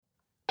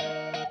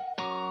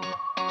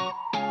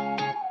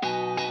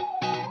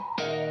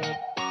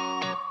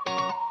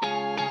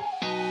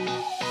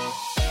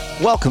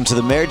Welcome to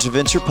the Marriage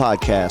Adventure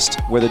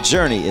Podcast, where the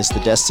journey is the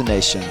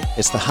destination.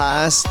 It's the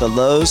highs, the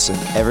lows, and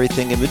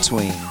everything in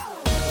between.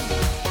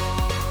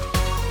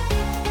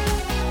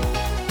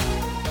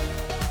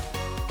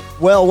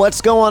 Well, what's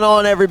going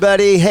on,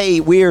 everybody? Hey,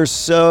 we are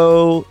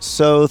so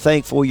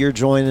thankful you're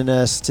joining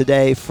us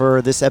today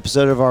for this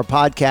episode of our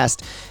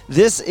podcast.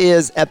 This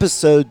is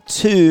episode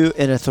 2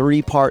 in a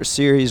 3-part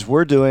series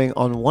we're doing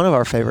on one of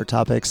our favorite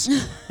topics,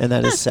 and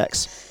that is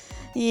sex.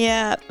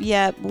 Yeah.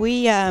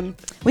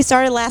 We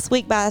started last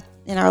week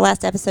in our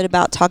last episode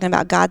about talking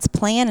about God's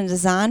plan and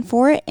design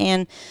for it,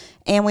 and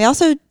we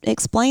also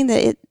explained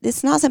that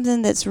it's not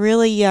something that's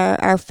really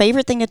our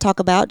favorite thing to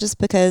talk about, just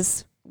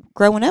because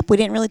growing up we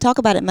didn't really talk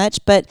about it much.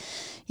 But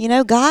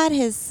God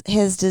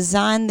has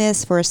designed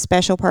this for a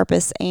special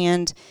purpose,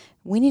 and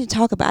we need to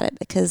talk about it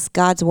because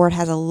God's Word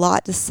has a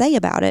lot to say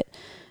about it.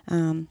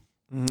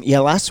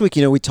 Last week,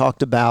 we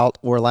talked about,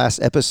 or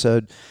last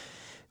episode,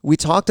 we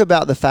talked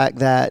about the fact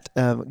that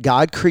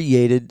God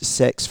created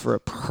sex for a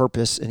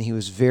purpose, and He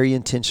was very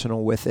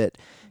intentional with it.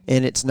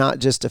 And it's not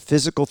just a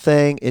physical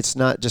thing. It's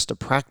not just a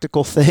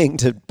practical thing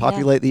to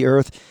populate the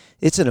earth.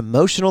 It's an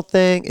emotional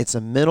thing. It's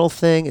a mental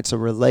thing. It's a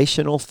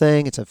relational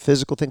thing. It's a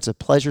physical thing. It's a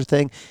pleasure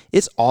thing.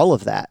 It's all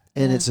of that.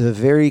 And it's a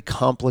very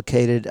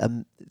complicated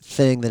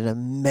thing that an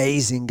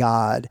amazing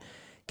God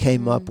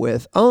came up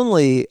with.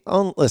 Only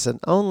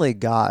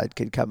God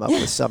could come up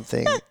with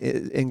something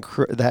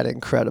that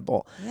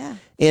incredible. Yeah.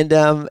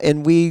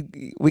 And we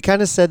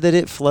kind of said that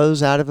it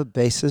flows out of a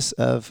basis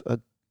of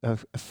a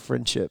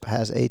friendship,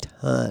 has a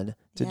ton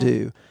to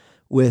do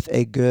with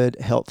a good,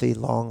 healthy,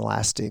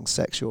 long-lasting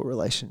sexual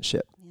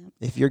relationship. Yeah.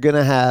 If you're going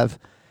to have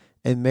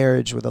a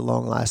marriage with a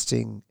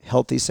long-lasting,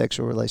 healthy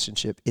sexual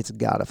relationship, it's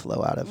got to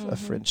flow out of a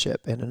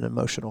friendship and an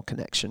emotional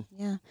connection.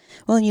 Yeah.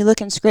 Well, and you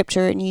look in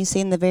Scripture and you see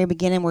in the very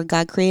beginning where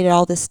God created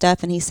all this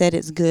stuff and He said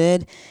it's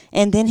good.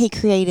 And then He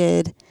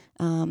created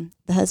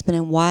the husband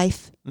and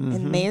wife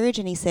in marriage,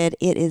 and He said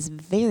it is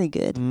very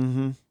good.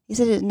 Mm-hmm. He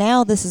said,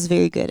 now this is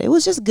very good. It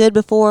was just good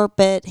before,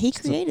 but He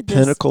created this.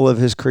 Pinnacle of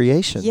His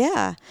creation.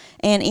 Yeah.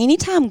 And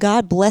anytime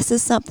God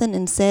blesses something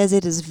and says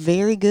it is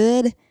very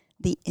good,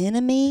 the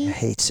enemy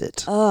hates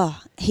it.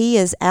 He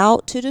is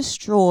out to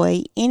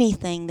destroy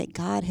anything that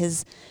God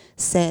has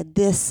said,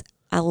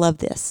 I love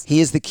this. He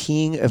is the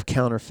king of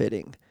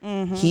counterfeiting.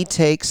 Mm-hmm. He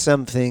takes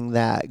something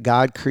that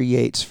God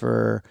creates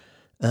for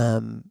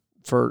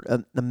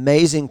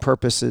amazing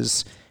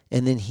purposes,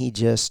 and then He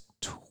just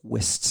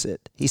twists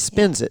it. He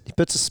spins it. He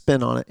puts a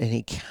spin on it, and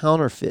He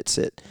counterfeits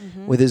it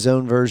with His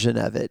own version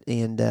of it.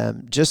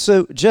 And just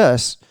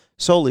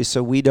solely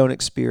so we don't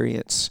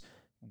experience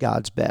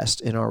God's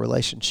best in our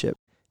relationship.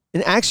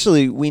 And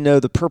actually, we know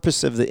the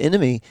purpose of the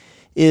enemy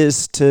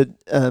is to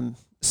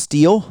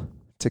steal,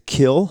 to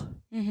kill,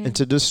 and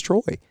to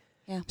destroy.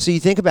 Yeah. So you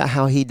think about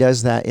how he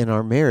does that in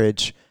our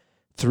marriage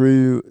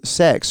through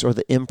sex, or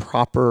the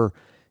improper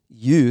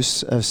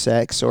use of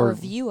sex, or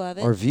view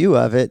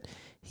of it.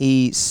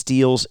 He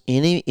steals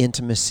any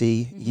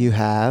intimacy you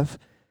have,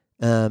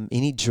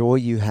 any joy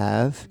you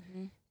have.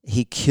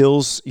 He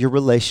kills your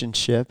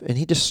relationship, and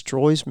he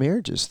destroys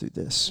marriages through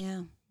this.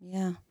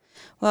 Yeah.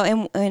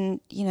 Well, and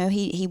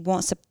he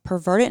wants to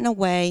pervert it in a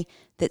way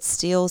that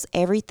steals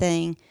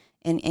everything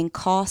and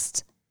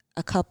costs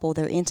a couple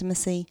their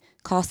intimacy,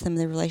 costs them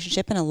their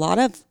relationship, and a lot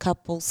of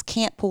couples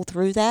can't pull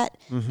through that,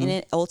 and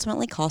it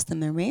ultimately costs them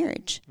their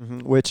marriage,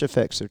 which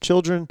affects their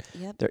children,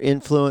 their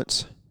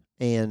influence,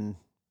 and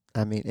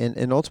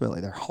ultimately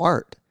their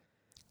heart.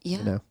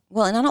 Yeah.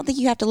 Well, and I don't think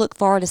you have to look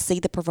far to see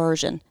the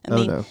perversion.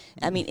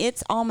 I mean,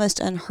 it's almost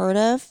unheard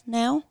of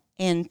now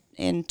in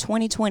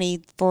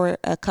 2020 for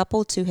a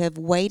couple to have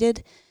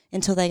waited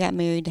until they got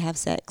married to have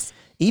sex.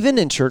 Even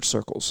in church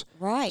circles.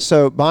 Right.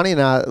 So Bonnie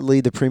and I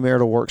lead the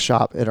premarital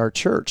workshop at our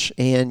church,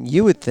 and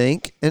you would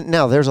think, and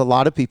now there's a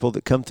lot of people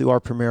that come through our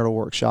premarital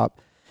workshop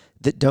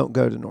that don't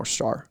go to North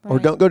Star or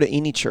don't go to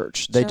any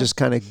church. They just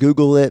kind of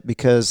Google it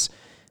because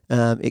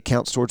it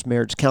counts towards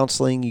marriage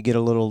counseling. You get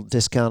a little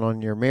discount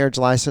on your marriage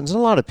license. And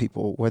a lot of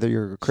people, whether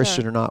you're a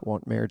Christian or not,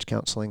 want marriage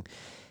counseling.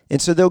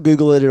 And so they'll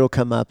Google it, it'll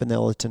come up, and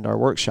they'll attend our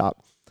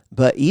workshop.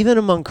 But even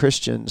among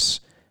Christians,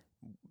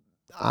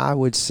 I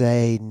would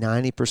say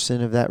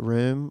 90% of that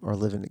room are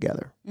living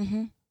together.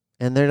 Mm-hmm.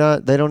 And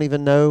they don't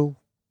even know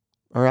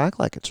or act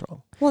like it's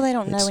wrong. Well, they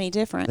don't know any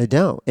different. They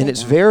don't. And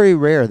it's very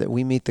rare that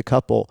we meet the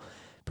couple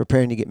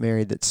preparing to get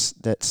married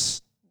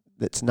that's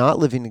not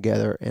living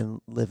together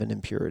and living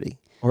in purity,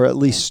 or at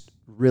least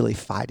really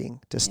fighting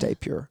to stay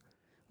pure.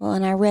 Well,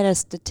 and I read a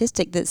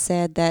statistic that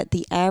said that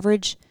the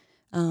average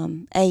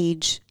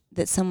age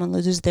that someone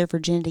loses their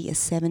virginity is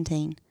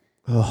 17.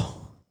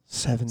 Oh,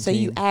 17. So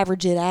you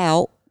average it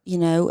out,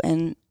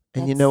 and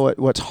you know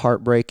what's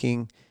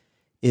heartbreaking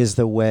is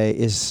the way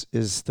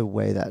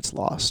that's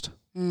lost.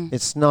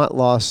 It's not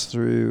lost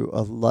through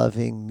a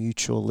loving,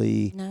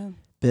 mutually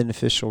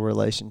beneficial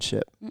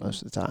relationship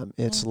most of the time.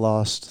 It's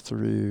lost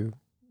through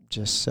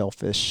just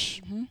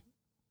selfishness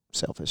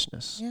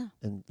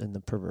and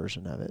the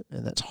perversion of it.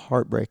 And that's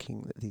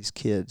heartbreaking that these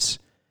kids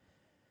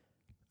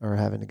are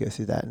having to go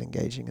through that and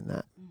engaging in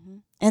that.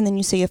 And then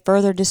you see a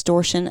further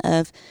distortion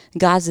of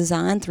God's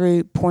design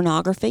through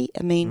pornography.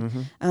 I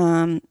mean,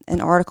 an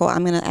article,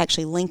 I'm going to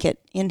actually link it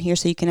in here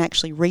so you can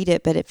actually read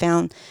it, but it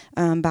found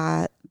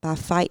by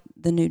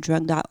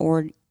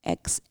fightthenewdrug.org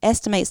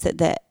estimates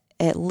that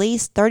at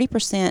least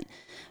 30%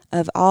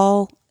 of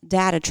all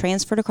data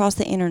transferred across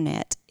the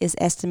internet is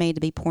estimated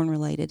to be porn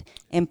related.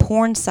 And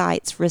porn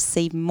sites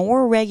receive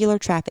more regular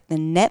traffic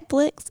than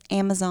Netflix,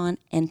 Amazon,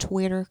 and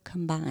Twitter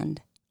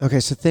combined. Okay,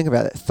 so think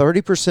about it.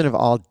 30% of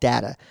all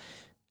data.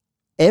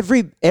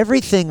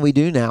 Everything we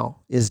do now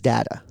is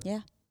data.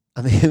 Yeah.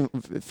 I mean,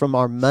 from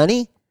our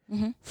money,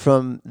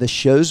 from the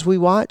shows we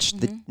watch,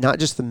 not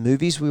just the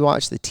movies we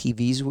watch, the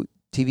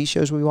TV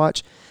shows we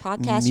watch,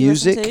 Podcasts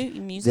music, you listen to,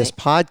 music. this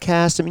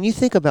podcast. I mean, you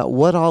think about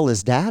what all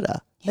is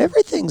data. Yeah.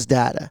 Everything's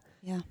data.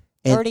 Yeah.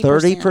 And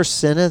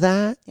 30% of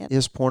that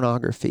is Yep.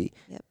 pornography.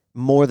 Yep.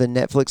 More than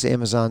Netflix,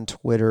 Amazon,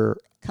 Twitter,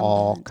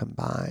 all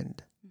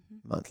combined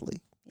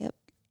monthly. Yep.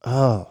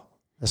 Oh,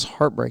 that's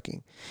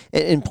heartbreaking.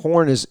 And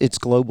porn it's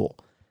global.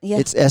 Yeah.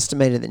 It's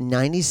estimated that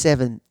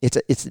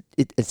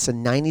it's a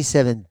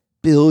 $97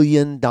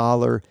 billion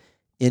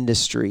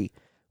industry,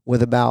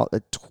 with about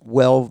a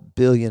 $12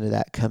 billion of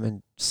that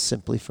coming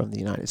simply from the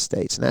United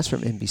States, and that's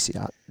from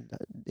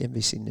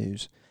NBC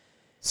News.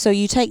 So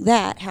you take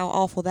that, how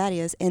awful that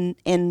is, and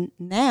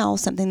now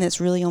something that's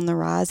really on the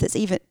rise, that's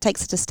even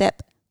takes it a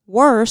step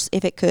worse,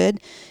 if it could,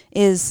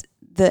 is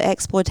the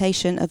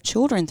exploitation of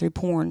children through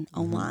porn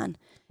online.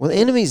 Well, the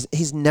enemy's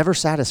he's never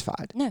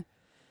satisfied. No.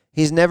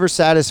 He's never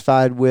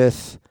satisfied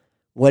with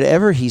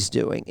whatever he's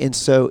doing. And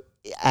so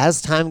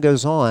as time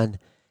goes on,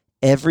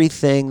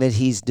 everything that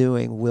he's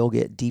doing will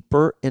get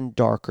deeper and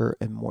darker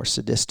and more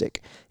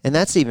sadistic. And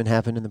that's even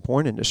happened in the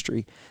porn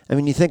industry. I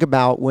mean, you think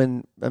about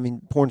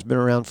porn's been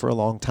around for a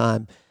long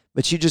time,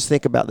 but you just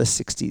think about the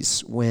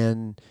 60s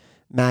when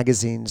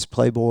magazines,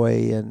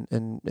 Playboy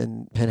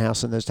and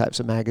Penthouse and those types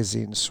of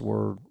magazines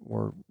were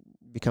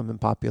becoming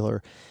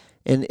popular.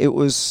 And it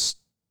was,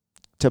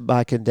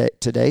 by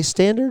today's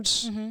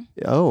standards,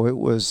 it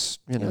was,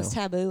 it was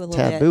taboo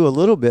a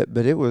little bit,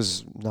 but it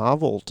was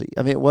novelty.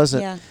 I mean, it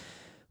wasn't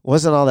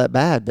all that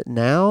bad. But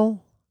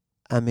now,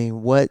 I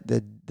mean, what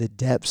the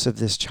depths of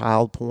this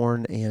child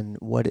porn and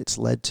what it's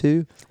led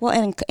to. Well,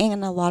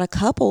 and a lot of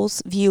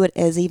couples view it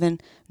as even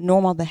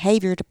normal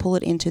behavior to pull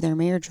it into their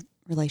marriage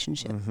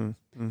relationship.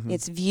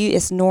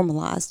 It's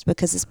normalized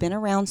because it's been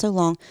around so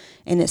long,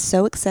 and it's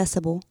so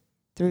accessible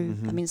through.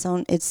 I mean,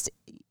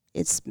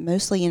 it's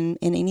mostly in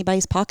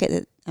anybody's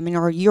pocket.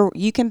 Or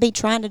you can be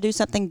trying to do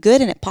something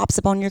good and it pops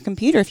up on your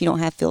computer if you don't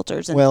have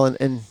filters.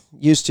 And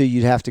used to,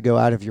 you'd have to go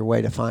out of your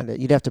way to find it.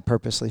 You'd have to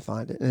purposely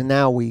find it. And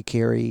now we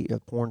carry a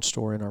porn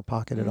store in our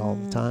pocket at all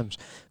the times.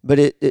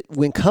 But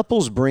when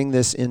couples bring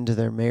this into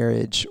their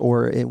marriage,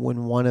 or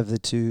when one of the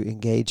two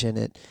engage in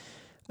it,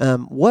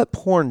 what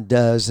porn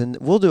does, and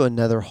we'll do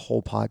another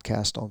whole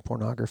podcast on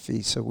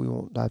pornography, so we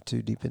won't dive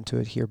too deep into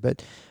it here,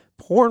 but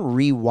porn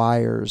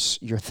rewires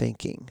your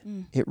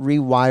thinking. It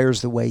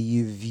rewires the way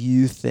you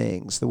view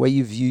things, the way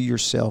you view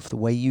yourself, the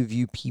way you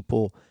view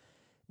people,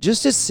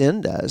 just as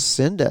sin does.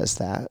 Sin does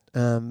that.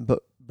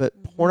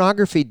 But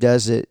pornography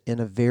does it in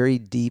a very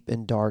deep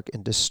and dark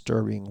and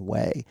disturbing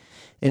way.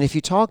 And if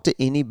you talk to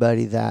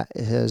anybody that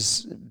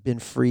has been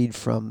freed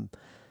from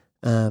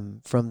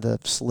the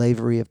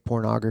slavery of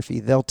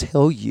pornography, they'll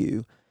tell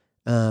you,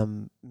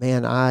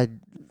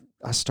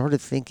 I started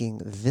thinking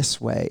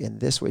this way and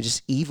this way,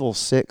 just evil,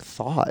 sick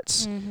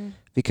thoughts,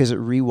 because it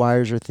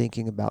rewires your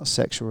thinking about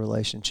sexual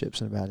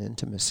relationships and about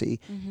intimacy.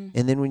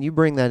 And then when you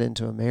bring that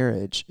into a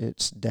marriage,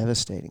 it's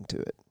devastating to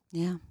it.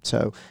 Yeah.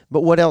 So,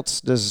 but what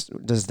else does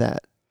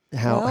that?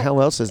 How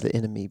else does the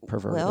enemy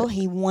pervert it? Well,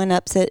 he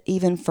one-ups it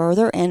even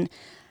further, and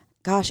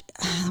gosh,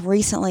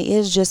 recently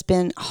it's just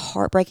been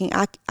heartbreaking.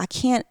 I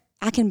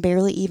can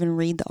barely even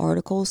read the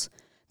articles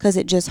because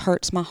it just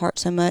hurts my heart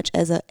so much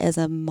as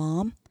a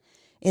mom.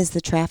 Is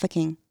the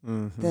trafficking,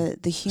 the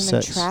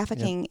human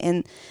trafficking,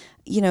 and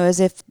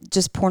as if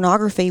just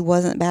pornography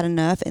wasn't bad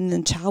enough, and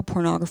then child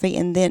pornography,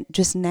 and then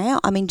just now,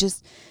 I mean,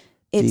 just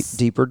it's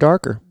deeper,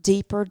 darker,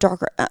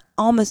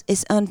 almost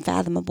it's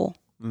unfathomable.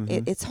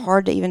 It's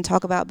hard to even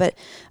talk about. But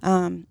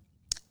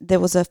there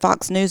was a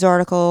Fox News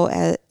article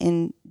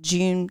in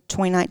June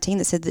 2019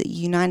 that said that the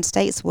United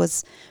States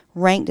was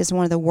ranked as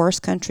one of the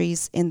worst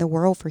countries in the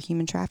world for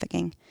human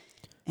trafficking,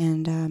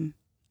 and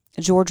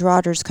George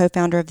Rogers,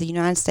 co-founder of the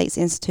United States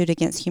Institute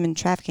Against Human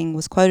Trafficking,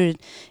 was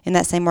quoted in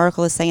that same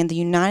article as saying, "The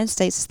United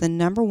States is the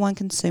 #1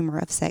 consumer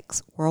of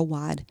sex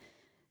worldwide.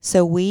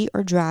 So we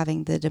are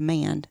driving the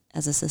demand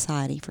as a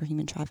society for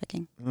human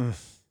trafficking."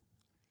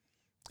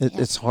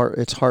 It's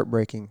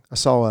heartbreaking. I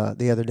saw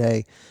the other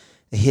day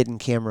a hidden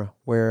camera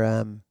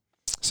where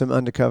some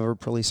undercover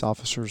police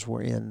officers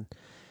were in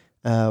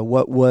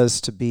what was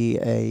to be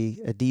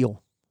a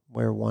deal,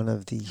 where one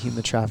of the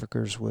human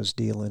traffickers was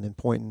dealing and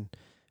pointing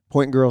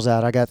girls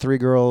out. I got 3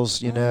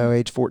 girls,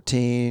 age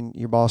 14,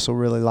 your boss will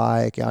really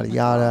like, yada,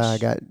 yada. I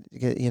got,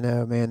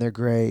 man, they're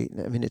great.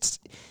 I mean,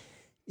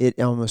 it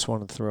almost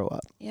wanted to throw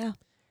up. Yeah.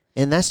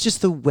 And that's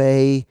just the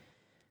way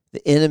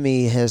the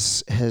enemy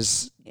has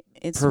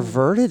It's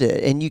perverted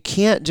it, and you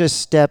can't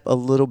just step a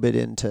little bit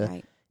into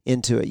right.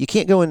 it. You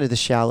can't go into the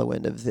shallow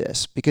end of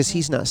this because Yeah.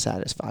 he's not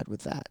satisfied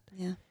with that.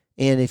 Yeah.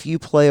 And if you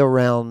play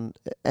around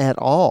at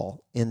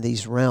all in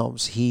these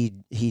realms,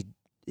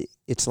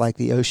 it's like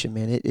the ocean,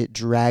 man. It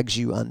drags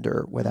you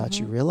under without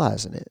you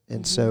realizing it.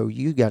 And so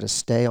you got to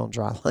stay on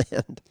dry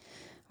land.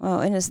 Well,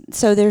 and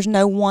so there's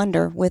no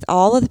wonder with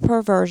all of the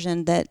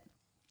perversion that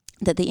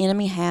the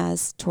enemy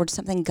has towards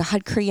something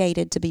God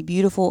created to be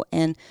beautiful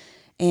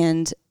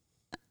and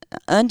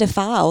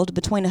undefiled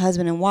between a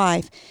husband and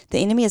wife, the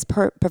enemy has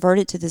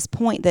perverted to this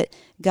point that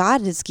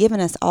God has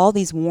given us all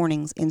these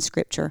warnings in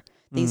Scripture,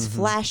 these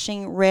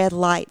flashing red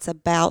lights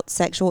about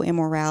sexual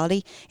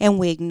immorality, and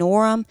we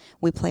ignore them.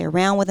 We play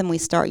around with them. We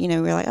start,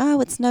 we're like, oh,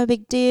 it's no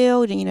big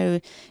deal.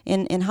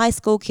 In high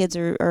school, kids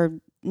are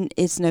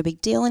it's no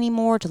big deal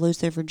anymore to lose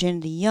their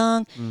virginity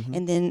young,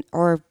 and then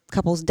or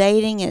couples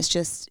dating,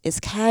 it's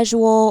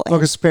casual. Well,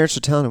 because parents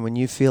are telling them when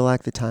you feel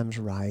like the time's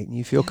right and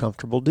you feel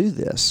comfortable, do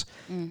this,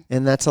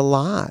 and that's a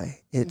lie.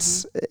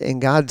 It's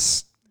and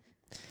God's.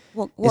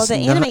 Well, the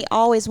enemy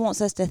always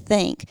wants us to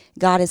think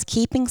God is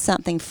keeping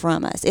something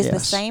from us. It's the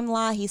same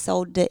lie he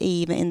sold to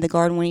Eve in the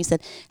garden when he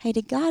said, hey,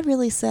 did God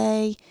really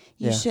say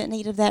you shouldn't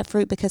eat of that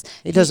fruit? Because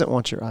he doesn't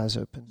want your eyes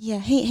open. Yeah,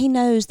 he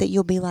knows that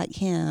you'll be like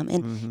him.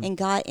 And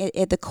God,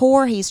 at the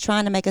core, he's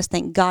trying to make us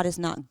think God is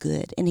not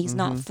good and he's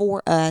not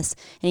for us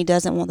and he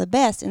doesn't want the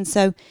best. And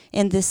so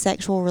in this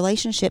sexual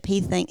relationship,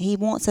 he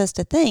wants us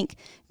to think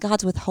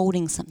God's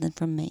withholding something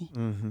from me.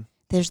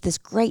 There's this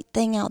great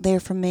thing out there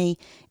for me,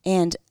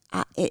 and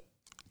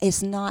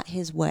it's not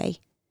his way.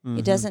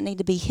 It doesn't need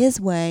to be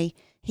his way.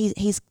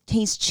 He's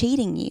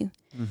cheating you.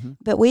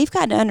 But we've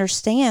got to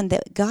understand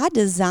that God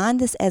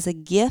designed this as a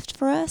gift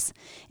for us,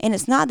 and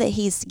it's not that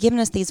he's given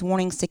us these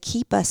warnings to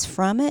keep us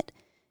from it.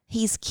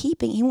 He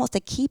wants to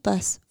keep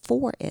us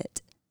for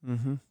it.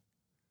 And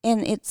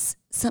it's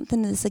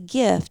something that's a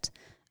gift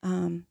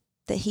that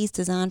he's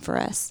designed for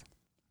us.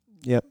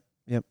 Yep.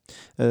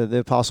 The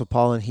Apostle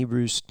Paul in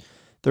Hebrews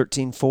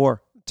 13:4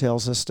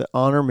 tells us to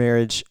honor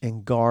marriage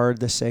and guard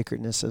the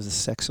sacredness of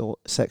the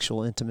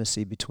sexual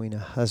intimacy between a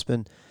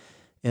husband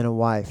and a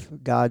wife.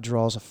 God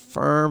draws a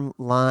firm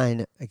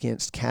line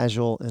against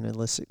casual and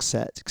illicit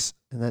sex,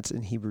 and that's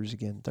in Hebrews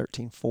again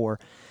 13:4,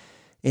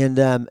 and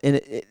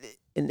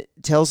it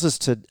tells us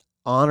to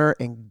honor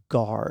and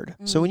guard.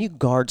 So when you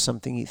guard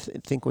something, you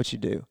think what you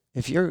do.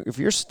 If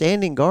you're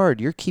standing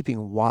guard, you're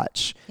keeping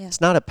watch. Yeah.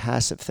 It's not a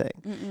passive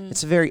thing.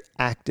 It's a very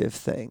active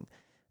thing.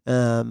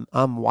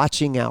 I'm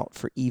watching out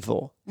for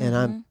evil,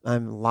 and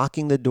I'm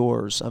locking the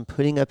doors. I'm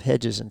putting up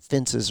hedges and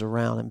fences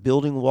around. I'm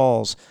building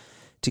walls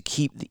to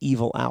keep the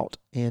evil out,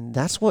 and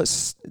that's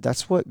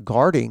what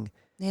guarding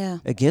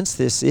against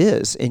this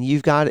is. And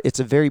it's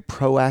a very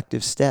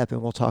proactive step,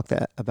 and we'll talk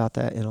about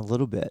that in a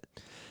little bit.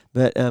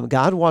 But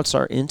God wants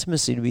our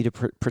intimacy to be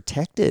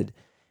protected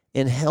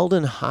and held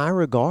in high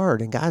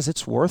regard. And guys,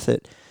 it's worth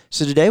it.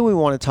 So today we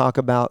want to talk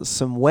about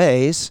some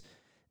ways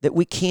that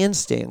we can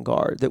stand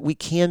guard, that we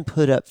can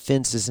put up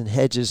fences and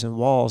hedges and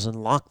walls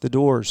and lock the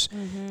doors.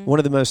 One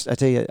of the most, I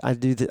tell you,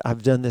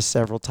 I've done this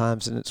several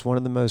times, and it's one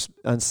of the most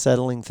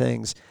unsettling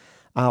things.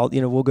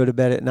 We'll go to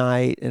bed at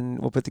night, and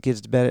we'll put the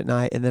kids to bed at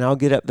night, and then I'll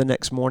get up the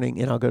next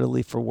morning and I'll go to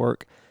leave for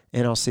work,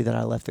 and I'll see that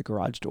I left the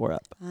garage door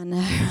up. I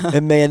know.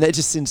 And man, that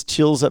just sends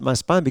chills up my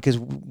spine because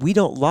we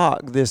don't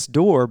lock this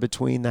door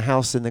between the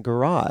house and the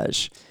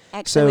garage.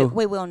 Actually,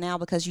 we will now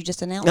because you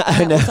just announced that.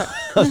 I know.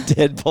 I'm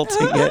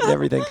deadbolting it and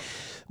everything.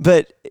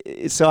 But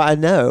so I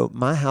know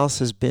my house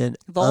has been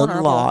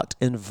unlocked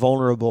and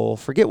vulnerable.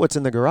 Forget what's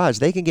in the garage.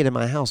 They can get in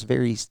my house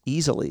very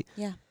easily.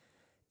 Yeah.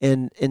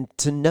 And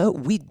to know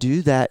we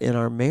do that in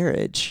our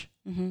marriage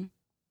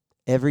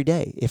every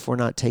day if we're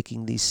not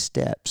taking these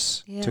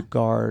steps to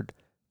guard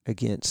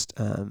against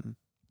the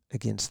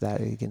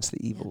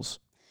evils.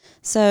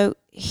 So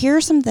here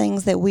are some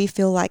things that we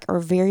feel like are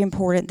very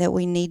important that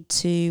we need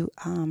to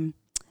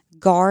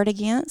guard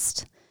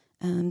against.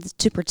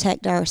 To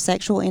protect our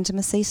sexual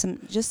intimacy,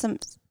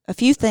 a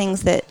few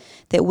things that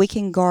we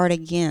can guard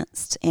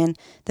against. And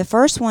the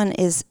first one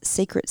is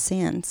secret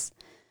sins.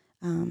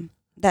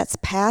 That's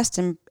past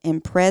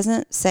and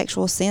present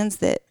sexual sins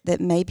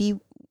that maybe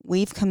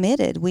we've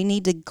committed. We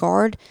need to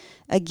guard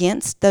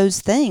against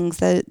those things,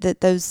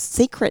 those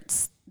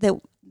secrets,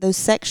 those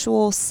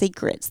sexual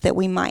secrets that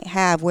we might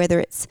have, whether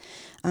it's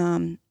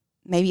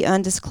maybe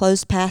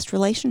undisclosed past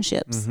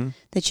relationships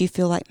that you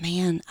feel like,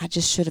 man, I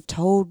just should have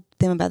told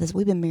them about this.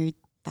 We've been married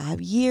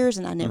 5 years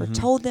and I never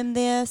told them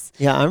this.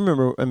 Yeah, I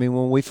remember,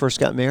 when we first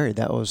got married,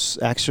 that was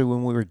actually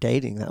when we were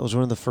dating. That was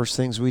one of the first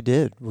things we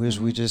did, was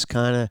we just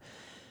kind of,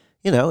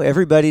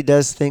 everybody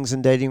does things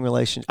in dating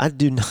relations.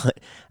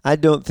 I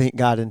don't think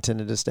God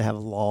intended us to have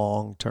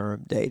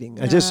long-term dating.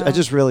 No. I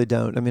just really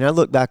don't. I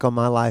look back on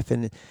my life,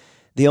 and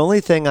the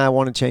only thing I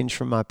want to change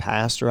from my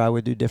past or I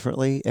would do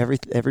differently,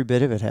 every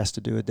bit of it has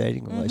to do with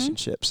dating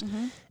relationships.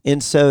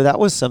 And so that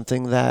was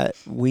something that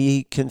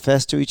we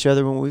confessed to each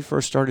other when we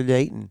first started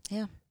dating.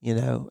 Yeah.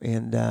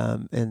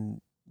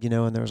 And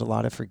and there was a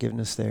lot of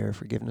forgiveness there.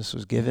 Forgiveness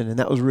was given, and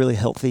that was really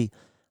healthy,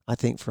 I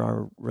think, for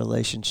our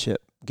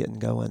relationship getting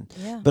going.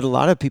 Yeah. But a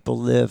lot of people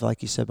live,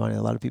 like you said, Bonnie,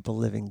 a lot of people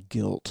live in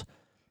guilt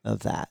of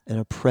that, an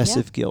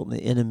oppressive guilt, and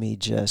the enemy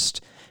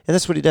and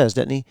that's what he does,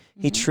 doesn't he?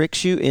 Mm-hmm. He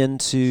tricks you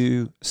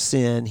into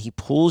sin. He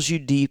pulls you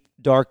deep,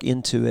 dark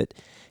into it,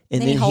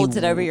 and then he holds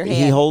it over your head.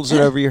 He holds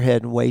it over your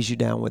head and weighs you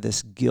down with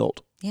this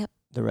guilt. Yep.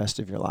 The rest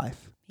of your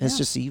life. And it's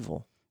just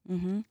evil.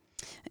 Mm-hmm.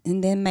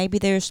 And then maybe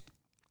there's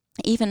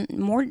even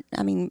more,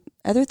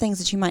 other things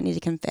that you might need to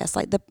confess,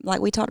 like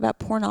we talked about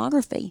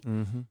pornography.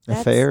 Mm-hmm.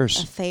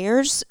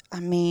 Affairs.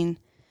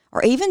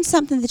 Or even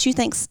something that you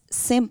think's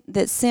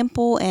that's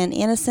simple and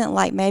innocent,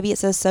 like maybe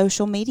it's a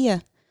social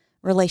media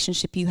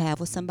relationship you have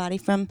with somebody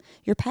from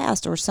your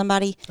past, or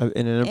somebody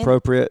in an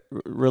inappropriate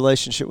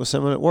relationship with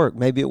someone at work.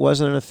 Maybe it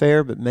wasn't an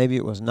affair, but maybe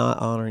it was not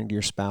honoring to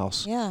your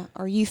spouse. Yeah.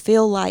 Or you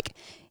feel like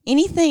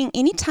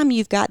anytime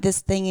you've got this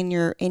thing in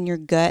your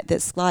gut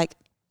that's like,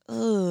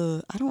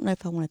 oh, I don't know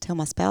if I want to tell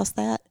my spouse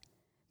that.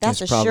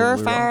 That's a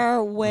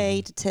surefire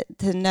way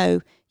to know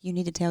you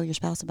need to tell your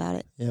spouse about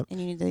it. Yep.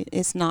 And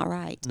it's not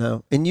right.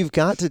 No. And you've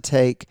got to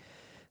take,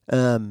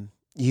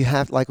 you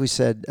have, like we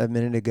said a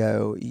minute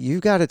ago,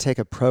 you've got to take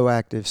a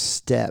proactive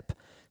step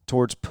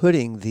towards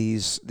putting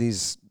these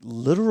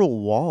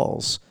literal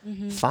walls,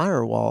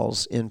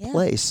 firewalls in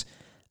place.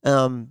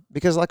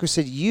 Because like we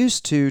said,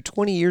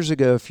 20 years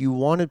ago, if you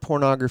wanted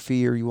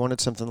pornography or you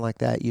wanted something like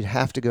that, you'd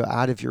have to go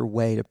out of your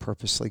way to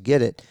purposely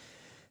get it.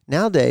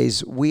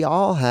 Nowadays, we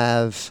all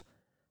have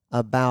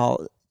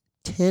about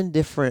 10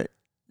 different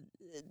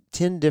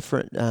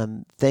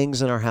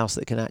things in our house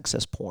that can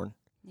access porn.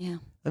 Yeah.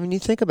 You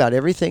think about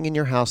everything in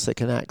your house that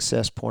can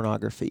access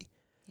pornography.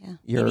 Yeah.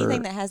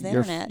 Anything that has the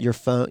internet. Your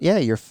phone,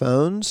 your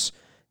phones,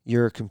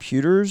 your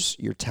computers,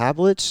 your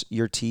tablets,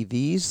 your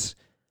TVs,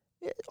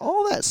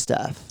 all that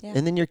stuff. Yeah.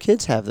 And then your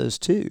kids have those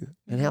too.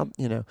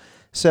 And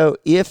so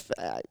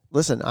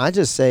listen, I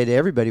just say to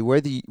everybody,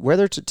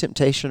 whether it's a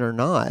temptation or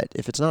not,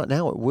 if it's not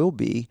now, it will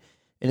be.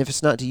 And if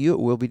it's not to you, it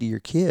will be to your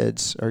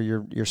kids or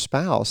your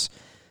spouse.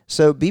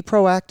 So be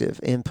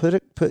proactive and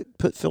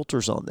put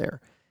filters on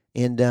there.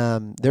 And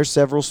there's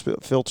several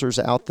filters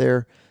out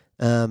there.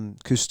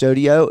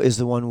 Custodio is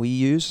the one we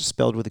use,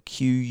 spelled with a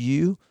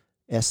Q-U-S-T-O-D-I-O,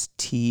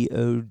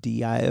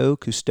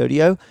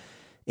 Custodio.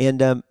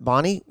 And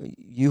Bonnie,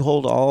 you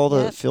hold all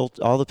the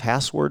all the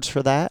passwords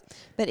for that.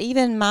 But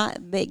even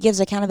it gives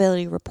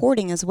accountability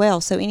reporting as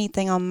well. So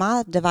anything on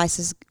my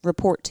devices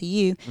report to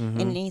you, and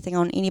anything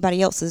on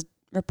anybody else's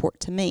report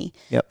to me.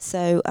 Yep.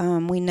 So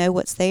we know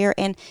what's there,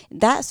 and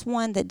that's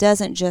one that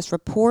doesn't just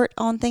report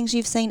on things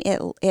you've seen.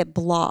 It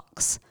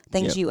blocks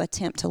things you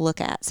attempt to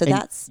look at. So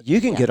you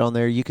can get on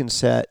there. You can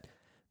set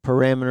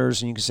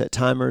parameters and you can set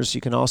timers.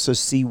 You can also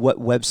see what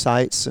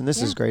websites, and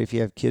this is great if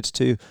you have kids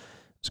too.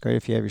 It's great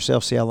if you have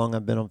yourself. See how long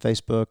I've been on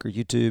Facebook or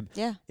YouTube.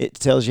 Yeah. It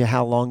tells you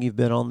how long you've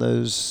been on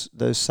those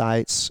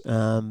sites,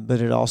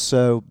 but it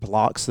also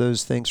blocks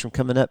those things from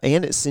coming up,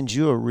 and it sends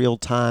you a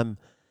real-time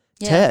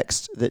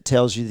text that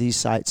tells you these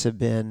sites have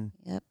been,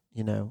 have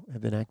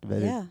been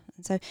activated. Yeah.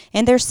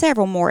 And there's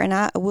several more,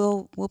 and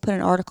we'll put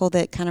an article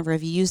that kind of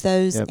reviews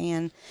those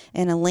and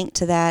a link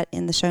to that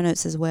in the show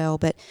notes as well.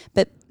 But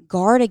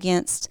guard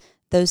against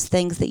those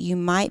things that you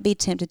might be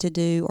tempted to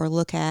do or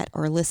look at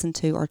or listen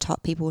to or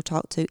people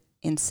talk to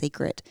in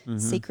secret. Mm-hmm.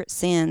 Secret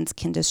sins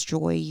can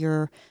destroy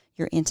your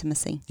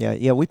intimacy.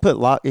 Yeah. We put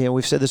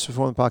we've said this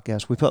before on the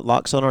podcast. We put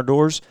locks on our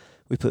doors.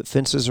 We put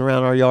fences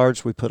around our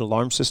yards. We put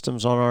alarm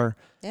systems on our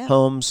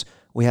homes.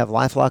 We have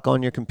LifeLock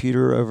on your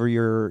computer over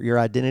your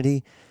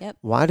identity. Yep.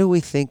 Why do we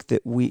think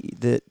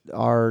that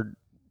our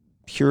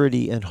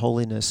purity and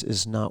holiness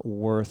is not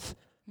worth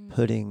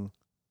putting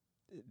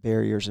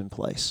barriers in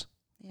place?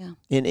 Yeah.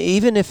 And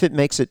even if it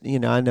makes it,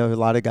 I know a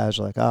lot of guys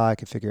are like, I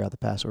can figure out the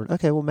password.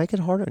 Okay, well, make it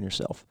hard on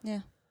yourself.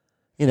 Yeah.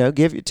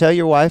 Tell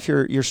your wife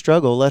your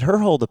struggle. Let her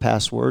hold the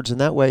passwords, and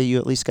that way you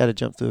at least got to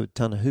jump through a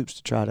ton of hoops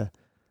to try to,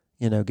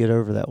 get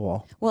over that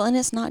wall. Well, and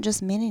it's not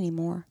just men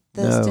anymore.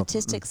 The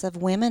statistics of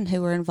women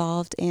who are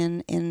involved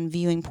in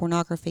viewing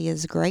pornography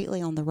is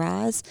greatly on the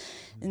rise.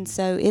 And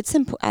so it's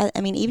important.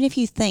 Even if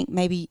you think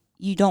maybe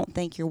you don't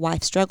think your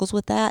wife struggles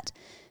with that,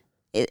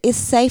 it's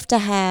safe to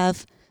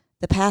have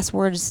the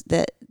passwords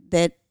that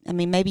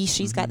maybe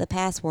she's got the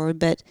password,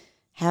 but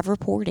have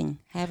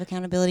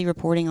accountability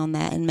reporting on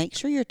that, and make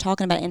sure you're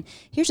talking about it. And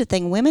here's the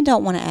thing, women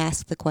don't want to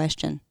ask the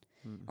question,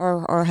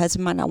 or a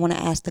husband might not want to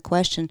ask the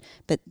question,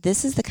 but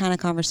this is the kind of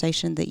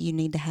conversation that you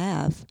need to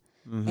have,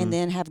 and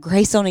then have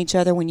grace on each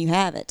other when you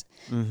have it,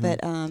 but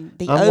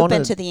be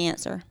open to the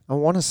answer. I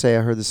want to say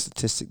I heard the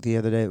statistic the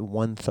other day,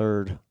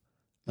 1/3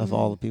 of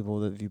all the people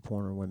that view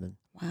porn are women.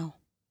 Wow.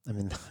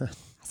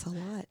 That's a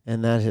lot.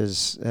 And that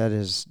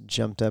has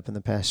jumped up in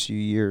the past few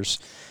years.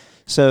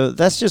 So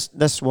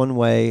that's one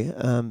way.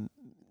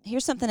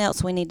 Here's something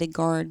else we need to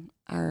guard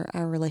our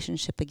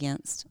relationship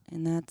against,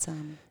 and that's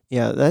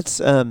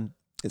that's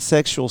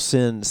sexual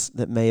sins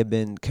that may have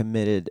been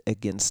committed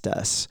against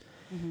us.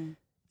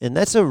 And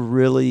that's a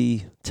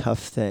really tough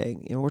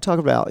thing. We're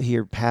talking about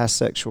here past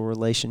sexual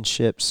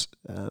relationships,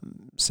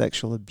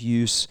 sexual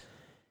abuse,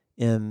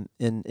 and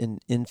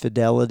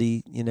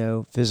infidelity,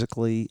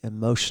 physically,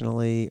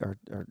 emotionally, or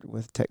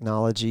with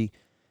technology.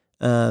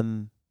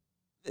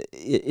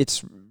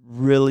 It's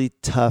really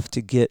tough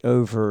to get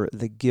over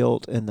the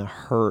guilt and the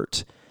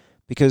hurt,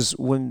 because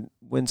when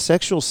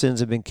sexual sins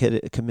have been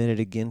committed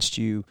against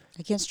you,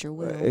 against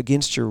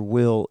your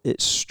will,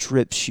 it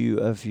strips you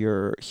of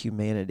your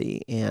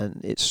humanity,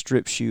 and it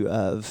strips you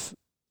of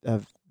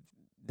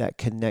that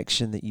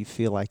connection that you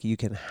feel like you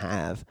can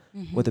have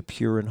with a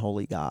pure and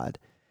holy God.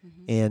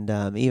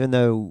 And even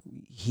though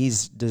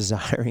He's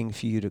desiring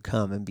for you to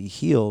come and be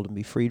healed and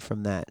be freed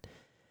from that,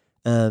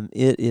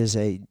 it is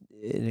an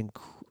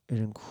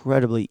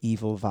incredibly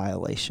evil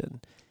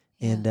violation.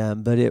 Yeah.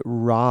 But it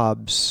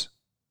robs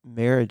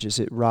marriages,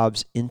 it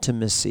robs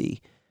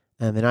intimacy.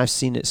 And I've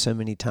seen it so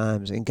many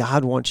times. And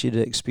God wants you to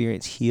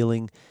experience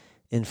healing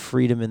and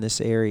freedom in this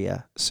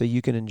area so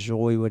you can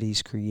enjoy what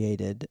He's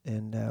created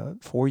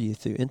and for you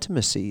through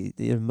intimacy,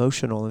 the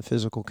emotional and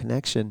physical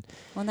connection.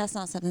 Well, that's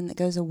not something that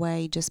goes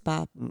away just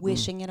by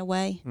wishing it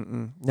away.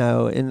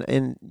 No,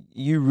 and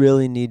you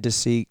really need to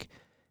seek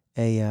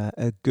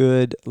a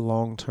good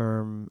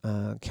long-term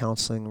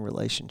counseling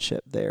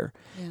relationship there.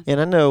 Yeah.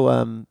 And I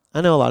know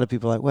a lot of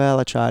people are like,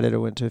 well, I tried it, I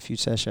went to a few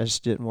sessions, it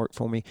just didn't work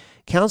for me.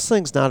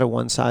 Counseling's not a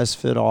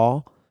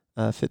one-size-fits-all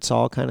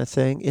kind of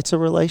thing. It's a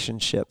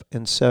relationship.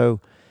 And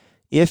so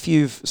if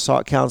you've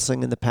sought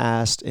counseling in the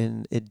past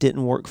and it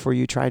didn't work for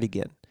you, try it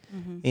again.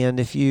 And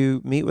if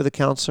you meet with a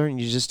counselor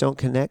and you just don't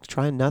connect,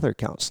 try another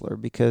counselor,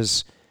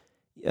 because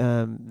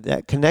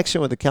that connection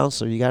with the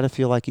counselor, you got to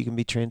feel like you can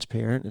be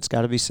transparent. It's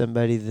got to be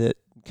somebody that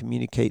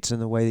communicates in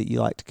the way that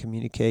you like to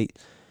communicate.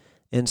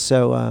 And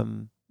so,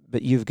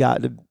 but you've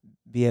got to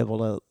be able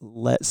to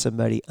let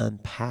somebody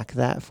unpack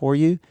that for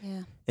you.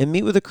 Yeah. And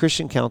meet with a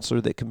Christian counselor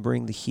that can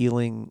bring the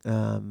healing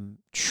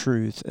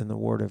truth and the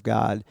Word of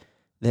God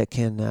that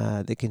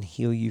can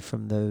heal you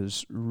from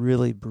those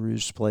really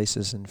bruised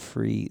places and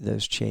free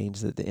those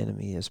chains that the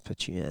enemy has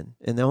put you in.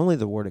 And only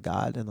the Word of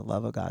God and the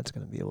love of God is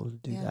going to be able to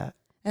do that.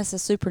 That's a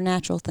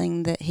supernatural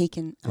thing that He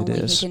can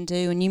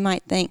do. And you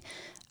might think,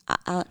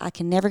 I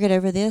can never get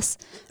over this.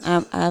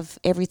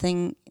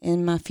 Everything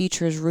in my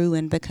future is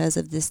ruined because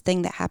of this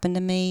thing that happened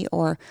to me,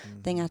 or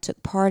thing I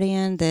took part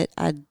in that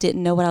I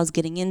didn't know what I was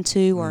getting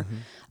into, or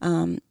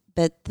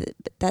but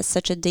that's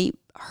such a deep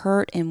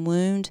hurt and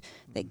wound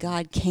that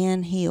God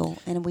can heal,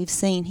 and we've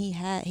seen He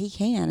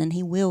can and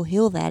He will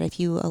heal that if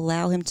you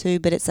allow Him to.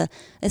 But it's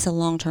a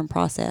long-term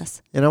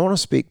process. And I want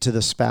to speak to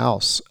the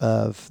spouse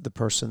of the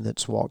person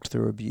that's walked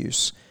through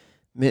abuse.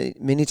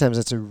 Many times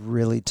that's a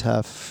really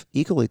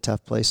equally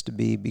tough place to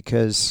be,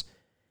 because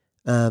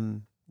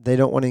they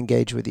don't want to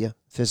engage with you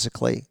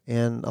physically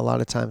and a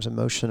lot of times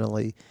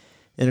emotionally.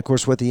 And of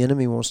course, what the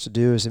enemy wants to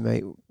do is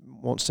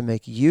wants to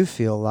make you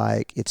feel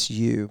like it's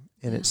you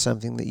and it's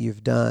something that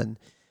you've done.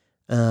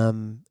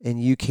 And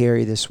you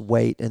carry this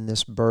weight and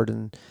this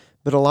burden.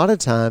 But a lot of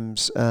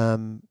times,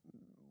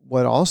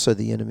 what also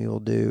the enemy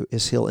will do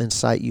is he'll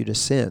incite you to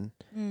sin,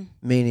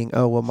 meaning,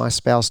 oh, well, my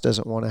spouse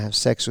doesn't want to have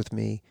sex with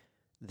me,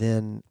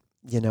 then,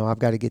 I've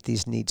got to get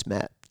these needs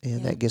met,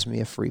 and that gives me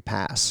a free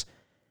pass.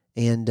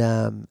 And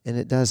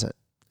it doesn't.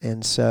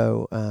 And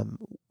so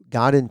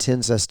God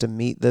intends us to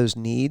meet those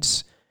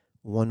needs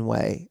one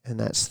way, and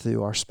that's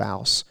through our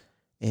spouse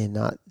and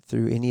not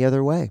through any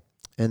other way.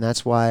 And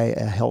that's why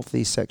a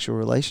healthy sexual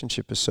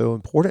relationship is so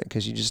important,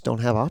 because you just don't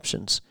have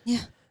options.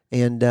 Yeah.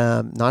 And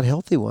not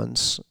healthy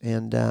ones.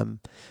 And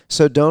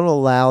so don't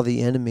allow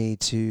the enemy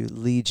to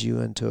lead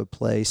you into a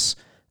place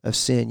of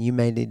sin. You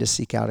may need to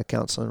seek out a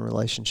counseling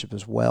relationship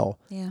as well.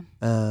 Yeah.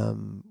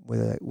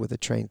 With a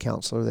trained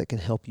counselor that can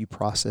help you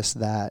process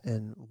that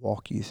and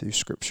walk you through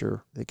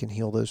Scripture that can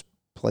heal those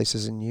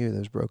places in you,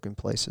 those broken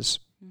places.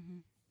 Mm-hmm.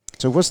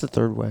 So what's the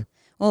third way?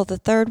 Well, the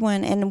third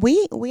one, and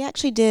we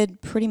actually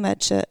did pretty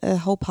much a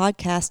whole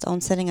podcast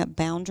on setting up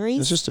boundaries.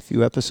 It's just a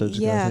few episodes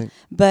ago, I think.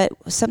 But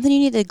something you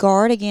need to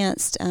guard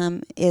against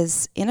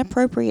is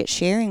inappropriate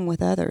sharing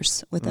with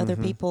others, with other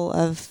people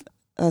of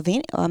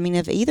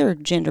either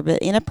gender,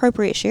 but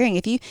inappropriate sharing.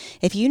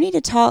 If you need to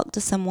talk to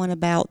someone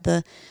about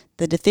the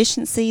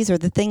deficiencies or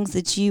the things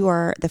that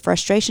the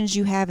frustrations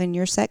you have in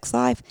your sex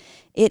life,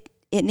 it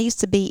needs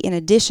to be in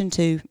addition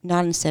to,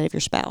 not instead of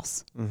your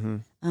spouse.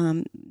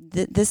 Mm-hmm.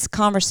 This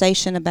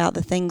conversation about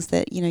the things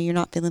that you're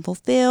not feeling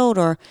fulfilled,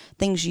 or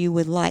things you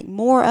would like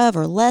more of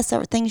or less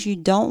of, or things you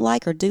don't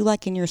like or do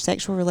like in your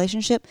sexual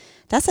relationship,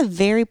 that's a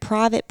very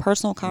private,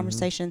 personal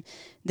conversation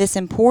that's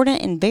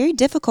important and very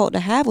difficult to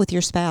have with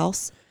your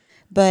spouse,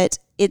 but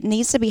it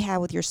needs to be had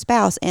with your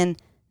spouse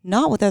and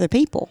not with other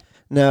people.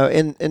 No,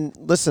 and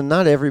listen,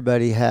 not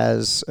everybody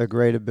has a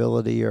great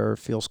ability or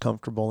feels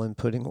comfortable in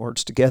putting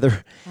words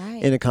together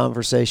in a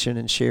conversation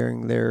and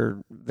sharing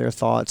their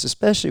thoughts,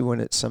 especially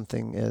when it's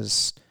something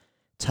as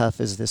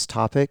tough as this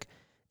topic.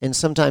 And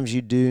sometimes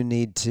you do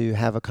need to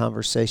have a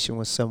conversation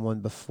with someone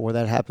before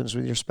that happens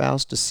with your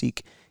spouse to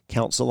seek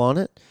counsel on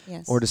it,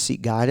 or to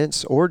seek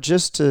guidance, or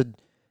just to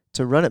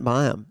to run it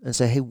by them and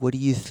say, hey, what do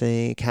you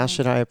think? How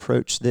should I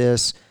approach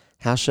this?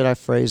 How should I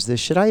phrase this?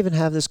 Should I even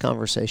have this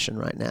conversation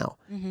right now?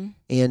 Mm-hmm.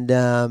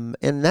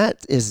 And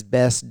that is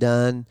best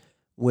done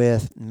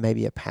with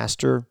maybe a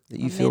pastor that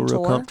you feel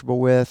real comfortable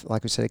with,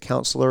 like we said, a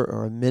counselor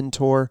or a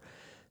mentor,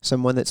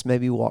 someone that's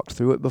maybe walked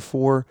through it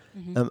before,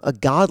 Mm-hmm. A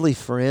godly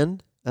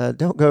friend.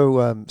 Don't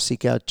go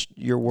seek out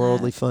your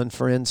worldly fun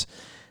friends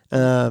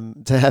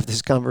to have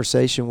this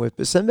conversation with,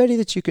 but somebody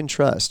that you can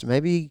trust.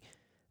 Maybe,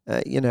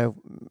 we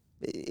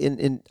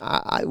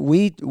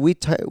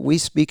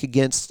speak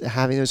against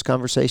having those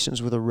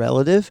conversations with a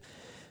relative,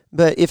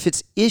 but if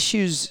it's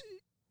issues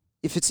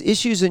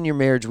in your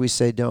marriage, we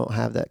say don't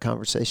have that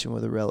conversation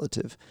with a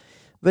relative.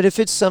 But if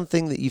it's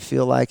something that you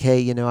feel like,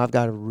 hey, I've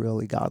got a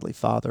really godly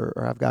father,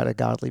 or I've got a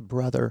godly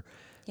brother,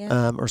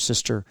 or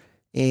sister,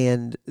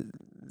 and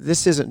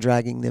this isn't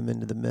dragging them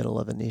into the middle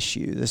of an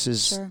issue. This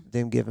is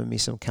them giving me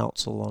some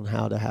counsel on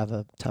how to have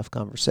a tough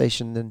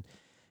conversation. Then,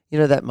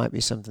 that might be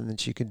something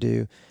that you could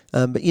do.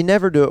 But you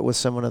never do it with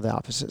someone of the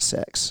opposite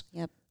sex.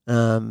 Yep.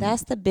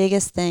 That's the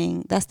biggest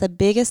thing. That's the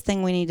biggest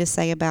thing we need to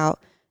say about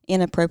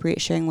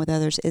inappropriate sharing with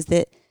others, is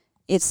that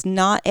it's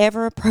not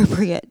ever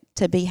appropriate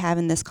to be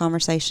having this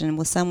conversation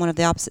with someone of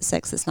the opposite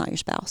sex that's not your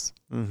spouse.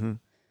 Mm-hmm.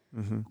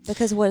 Mm-hmm.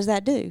 Because what does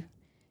that do?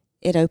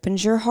 It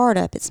opens your heart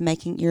up.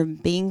 You're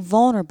being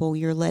vulnerable.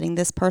 You're letting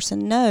this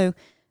person know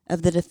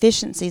of the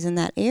deficiencies in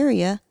that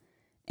area,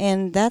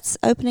 and that's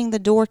opening the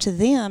door to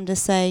them to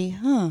say,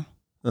 Uh-huh.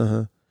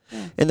 Yeah.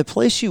 And the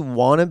place you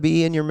want to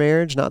be in your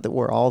marriage, not that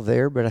we're all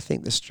there, but I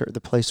think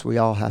the place we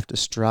all have to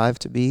strive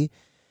to be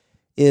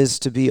is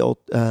to be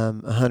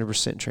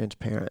 100%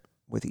 transparent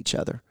with each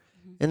other.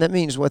 Mm-hmm.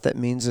 And what that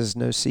means is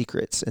no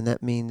secrets. And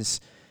that means,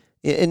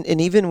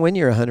 and even when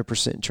you're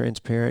 100%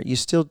 transparent, you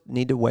still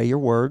need to weigh your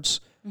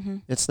words. Mm-hmm.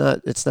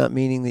 It's not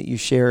meaning that you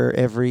share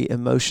every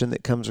emotion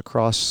that comes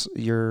across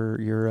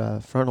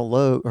your frontal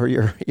lobe or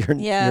your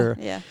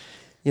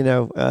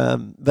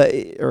but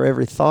or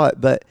every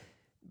thought, but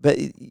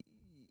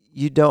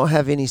you don't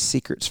have any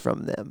secrets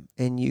from them,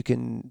 and you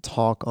can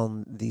talk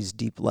on these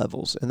deep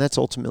levels, and that's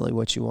ultimately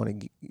what you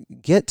want to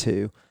get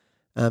to.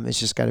 It's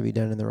just got to be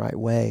done in the right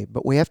way,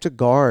 but we have to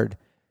guard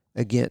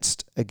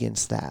against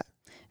that.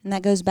 And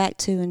that goes back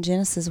to in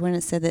Genesis when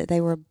it said that they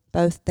were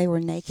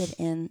naked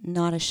and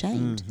not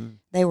ashamed. Mm-hmm.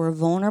 They were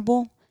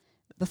vulnerable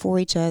before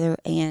each other,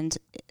 and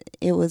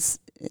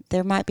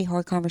there might be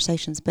hard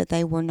conversations, but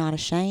they were not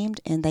ashamed,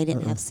 and they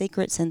didn't have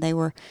secrets, and they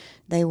were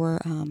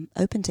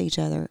open to each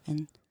other.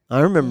 And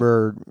I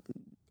remember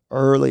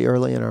early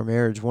in our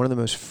marriage, one of the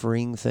most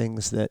freeing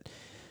things that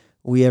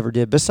we ever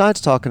did, besides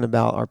talking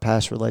about our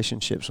past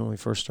relationships when we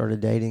first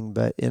started dating,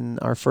 but in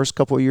our first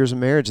couple of years of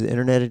marriage, the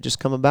internet had just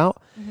come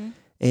about. Mm-hmm.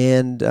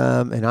 And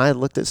I had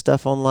looked at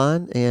stuff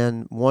online,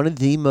 and one of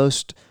the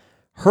most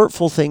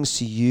hurtful things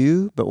to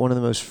you, but one of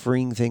the most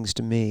freeing things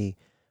to me,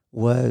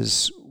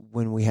 was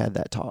when we had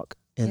that talk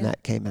and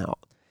that came out.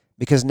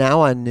 Because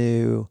now I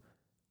knew,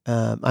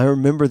 I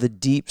remember the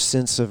deep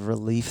sense of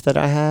relief that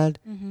I had.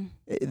 Mm-hmm.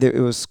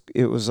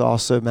 It was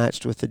also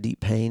matched with the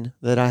deep pain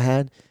that I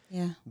had.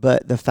 Yeah.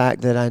 But the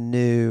fact that I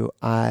knew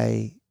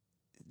the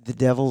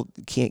devil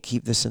can't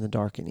keep this in the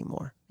dark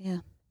anymore. Yeah.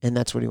 And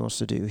that's what he wants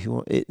to do.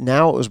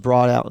 Now it was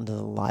brought out into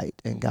the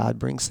light, and God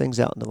brings things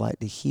out into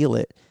light to heal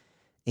it.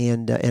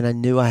 And I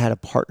knew I had a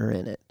partner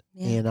in it,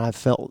 and I've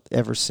felt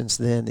ever since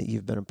then that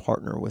you've been a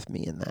partner with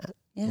me in that,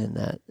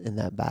 in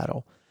that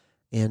battle.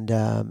 And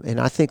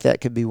I think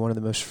that could be one of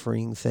the most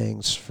freeing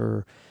things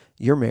for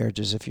your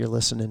marriages if you're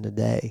listening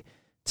today,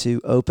 to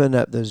open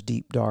up those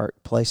deep,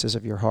 dark places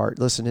of your heart.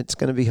 Listen, it's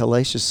going to be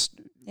hellacious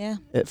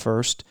at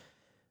first,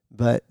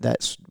 but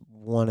that's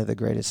one of the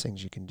greatest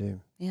things you can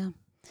do. Yeah.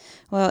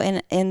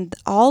 Well, and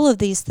all of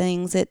these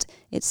things, it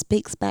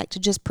speaks back to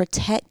just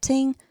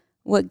protecting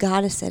what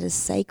God has said is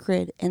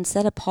sacred and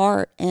set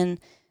apart and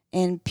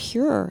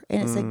pure,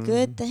 and it's a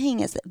good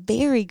thing. It's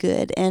very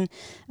good. And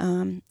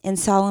in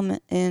Song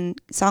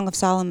of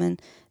Solomon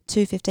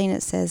 2:15,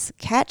 it says,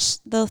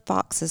 "Catch the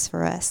foxes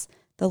for us,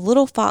 the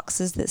little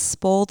foxes that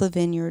spoil the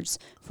vineyards,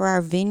 for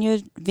our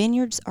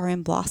vineyards are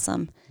in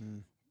blossom."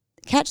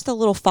 Catch the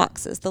little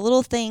foxes, the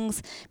little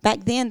things.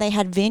 Back then, they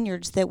had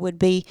vineyards that would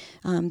be,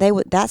 they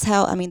would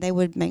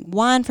make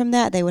wine from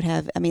that. They would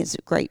have, it's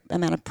a great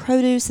amount of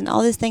produce and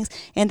all these things,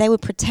 and they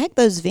would protect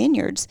those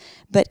vineyards.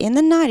 But in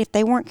the night, if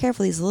they weren't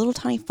careful, these little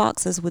tiny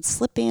foxes would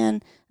slip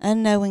in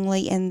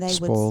unknowingly, and they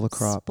spoil would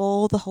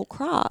spoil the whole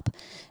crop.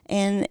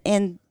 And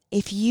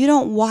if you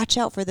don't watch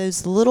out for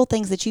those little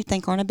things that you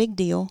think aren't a big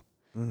deal,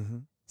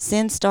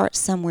 sin starts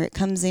somewhere. It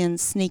comes in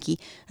sneaky.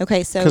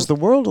 Okay, so because the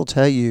world will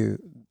tell you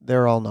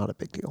they're all not a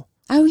big deal.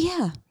 Oh,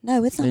 yeah.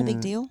 No, it's not a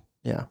big deal.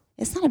 Yeah.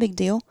 It's not a big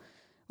deal.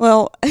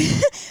 Well,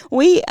 I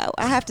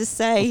have to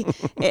say,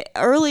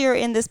 earlier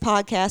in this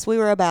podcast, we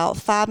were about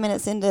 5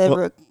 minutes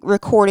into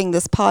recording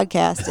this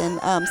podcast,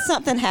 and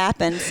something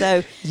happened.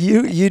 So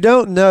you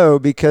don't know,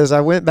 because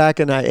I went back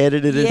and I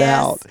edited it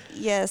out.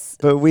 Yes.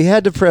 But we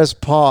had to press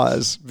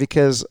pause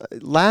because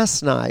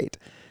last night,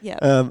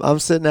 I'm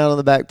sitting out on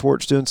the back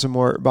porch doing some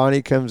work.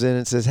 Bonnie comes in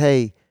and says,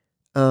 "Hey,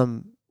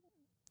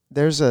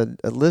 there's a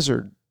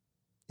lizard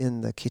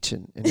in the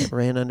kitchen, and it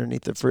ran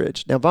underneath the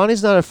fridge. Now,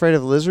 Bonnie's not afraid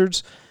of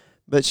lizards,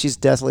 but she's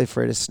deathly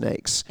afraid of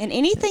snakes. And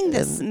anything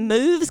that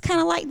moves kind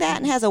of like that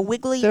and has a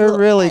wiggly... They're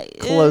really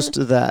close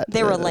to that.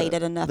 They're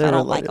related enough. I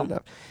don't like them.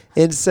 Enough.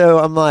 And so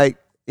I'm like,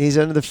 he's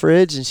under the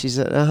fridge, and she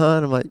said, and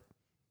I'm like,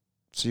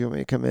 so you want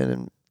me to come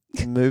in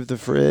and move the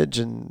fridge?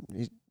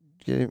 And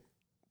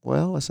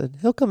well, I said,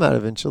 he'll come out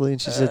eventually.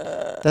 And she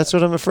said, that's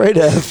what I'm afraid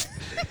of.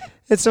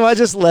 And so I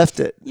just left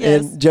it.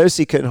 Yes. And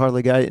Josie couldn't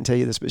hardly go. I didn't tell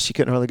you this, but she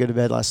couldn't hardly go to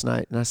bed last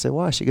night. And I said,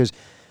 why? She goes,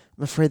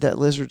 I'm afraid that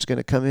lizard's going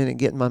to come in and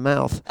get in my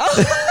mouth.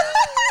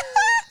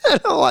 And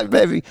I'm like,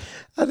 baby,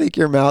 I think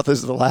your mouth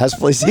is the last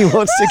place he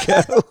wants to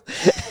go.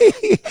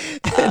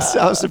 And so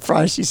I'm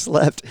surprised she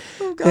slept.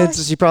 Oh, gosh. And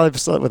so she probably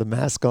slept with a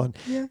mask on.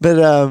 Yeah.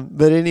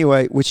 But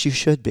anyway, which you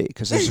should be,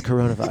 because there's a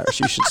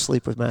coronavirus. You should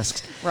sleep with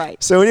masks.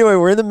 Right. So anyway,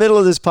 we're in the middle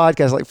of this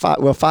podcast, like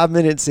 5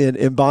 minutes in,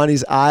 and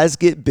Bonnie's eyes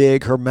get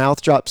big, her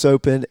mouth drops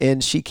open,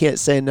 and she can't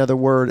say another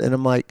word. And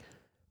I'm like,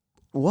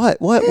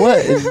 what?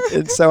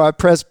 And so I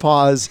press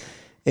pause.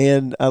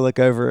 And I look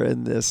over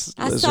and I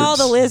saw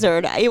the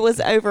lizard. It was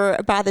over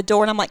by the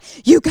door, and I'm like,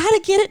 you got to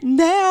get it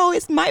now.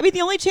 It might be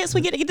the only chance we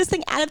get to get this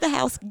thing out of the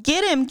house.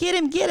 Get him.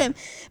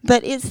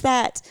 But it's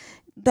that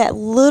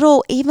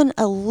little, even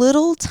a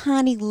little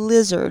tiny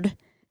lizard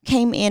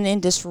came in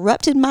and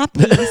disrupted my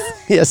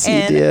peace. Yes,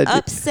 he did.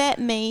 Upset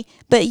me.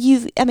 But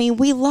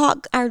we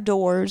lock our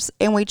doors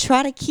and we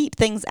try to keep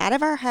things out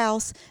of our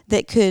house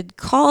that could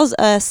cause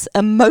us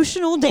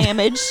emotional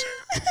damage.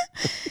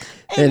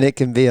 And it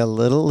can be a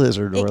little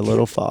lizard or a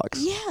little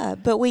fox. Yeah,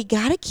 but we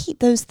got to keep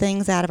those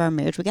things out of our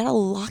marriage. We got to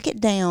lock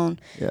it down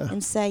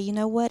and say, you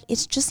know what?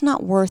 It's just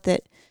not worth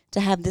it to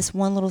have this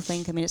one little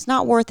thing come in. It's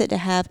not worth it to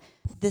have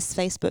this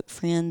Facebook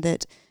friend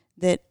that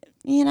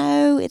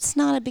it's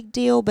not a big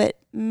deal, but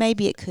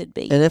maybe it could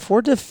be. And if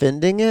we're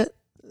defending it,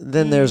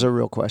 then there's a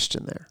real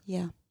question there.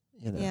 Yeah.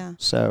 Yeah.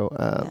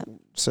 So,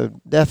 so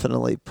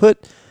definitely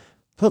put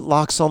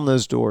locks on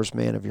those doors,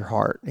 man, of your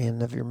heart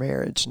and of your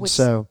marriage. And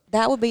so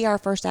that would be our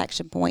first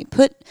action point.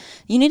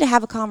 You need to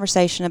have a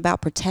conversation about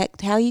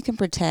how you can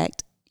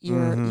protect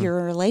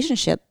your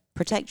relationship,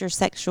 protect your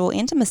sexual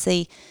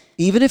intimacy.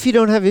 Even if you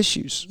don't have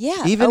issues.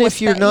 Yeah. Even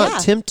if you're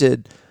not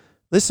tempted.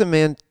 Listen,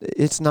 man,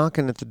 it's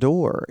knocking at the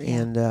door.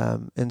 Yeah.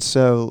 And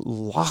so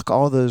lock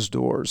all those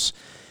doors.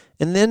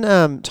 And then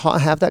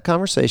have that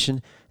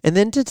conversation, and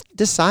then to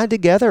decide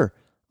together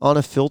on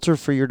a filter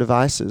for your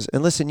devices.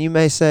 And listen, you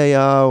may say,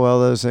 oh, well,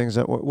 those things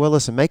don't work. Well,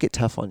 listen, make it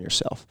tough on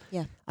yourself.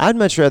 Yeah. I'd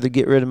much rather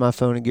get rid of my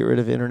phone and get rid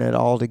of internet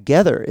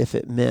altogether if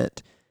it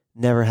meant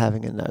never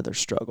having another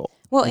struggle.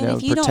 Well, and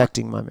if you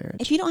protecting my marriage.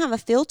 If you don't have a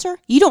filter,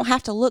 you don't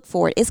have to look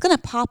for it. It's going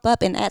to pop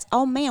up and ask,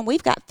 oh man,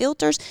 we've got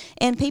filters,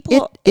 and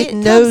people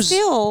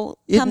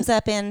comes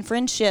up in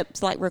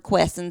friendships like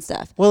requests and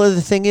stuff. Well,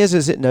 the thing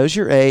is it knows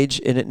your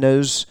age, and it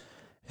knows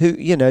who,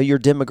 your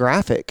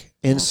demographic.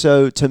 And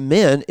so to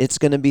men, it's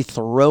going to be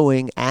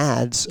throwing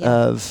ads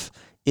of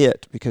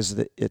it, because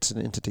it's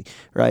an entity,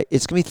 right?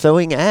 It's going to be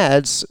throwing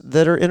ads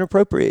that are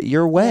inappropriate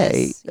your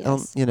way.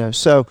 Yes.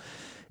 So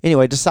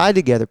anyway, decide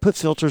together, put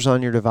filters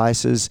on your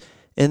devices,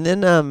 and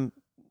then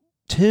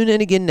tune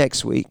in again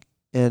next week.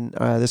 And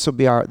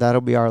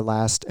that'll be our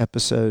last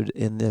episode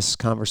in this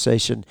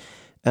conversation,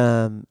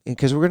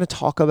 because we're going to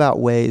talk about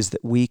ways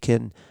that we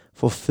can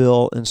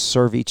fulfill and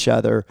serve each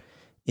other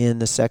in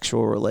the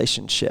sexual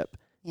relationship.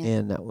 Yeah.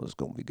 And that was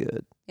going to be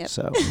good. Yep.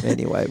 So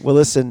anyway, well,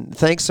 listen,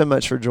 thanks so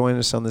much for joining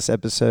us on this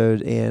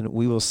episode, and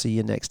we will see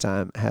you next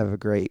time. Have a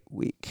great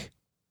week.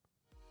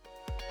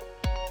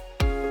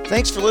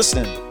 Thanks for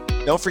listening.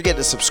 Don't forget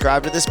to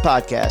subscribe to this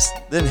podcast.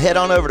 Then head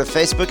on over to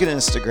Facebook and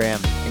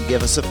Instagram and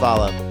give us a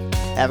follow.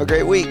 Have a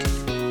great week.